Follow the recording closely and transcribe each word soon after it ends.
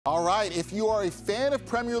All right, if you are a fan of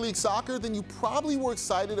Premier League soccer, then you probably were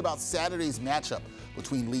excited about Saturday's matchup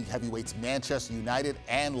between league heavyweights Manchester United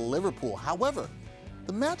and Liverpool. However,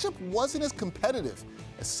 the matchup wasn't as competitive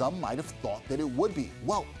as some might have thought that it would be.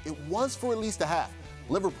 Well, it was for at least a half.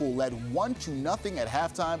 Liverpool led 1-0 at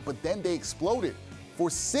halftime, but then they exploded for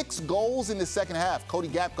 6 goals in the second half. Cody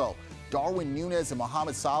Gakpo, Darwin, Núñez, and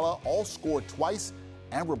Mohamed Salah all scored twice,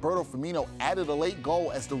 and Roberto Firmino added a late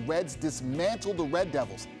goal as the Reds dismantled the Red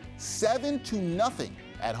Devils 7-0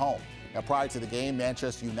 at home. Now, prior to the game,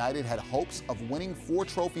 Manchester United had hopes of winning 4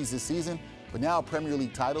 trophies this season, but now a Premier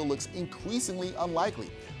League title looks increasingly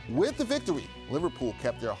unlikely. With the victory, Liverpool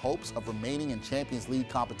kept their hopes of remaining in Champions League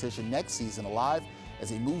competition next season alive as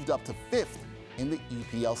they moved up to 5th in the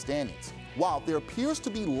EPL standings. While there appears to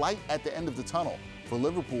be light at the end of the tunnel for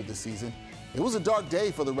Liverpool this season, it was a dark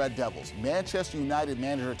day for the Red Devils. Manchester United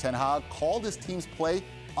manager Ten Hag called his team's play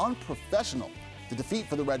unprofessional. The defeat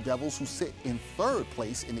for the Red Devils, who sit in 3rd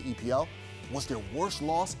place in the EPL, was their worst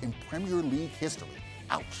loss in Premier League history.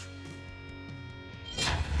 Ouch.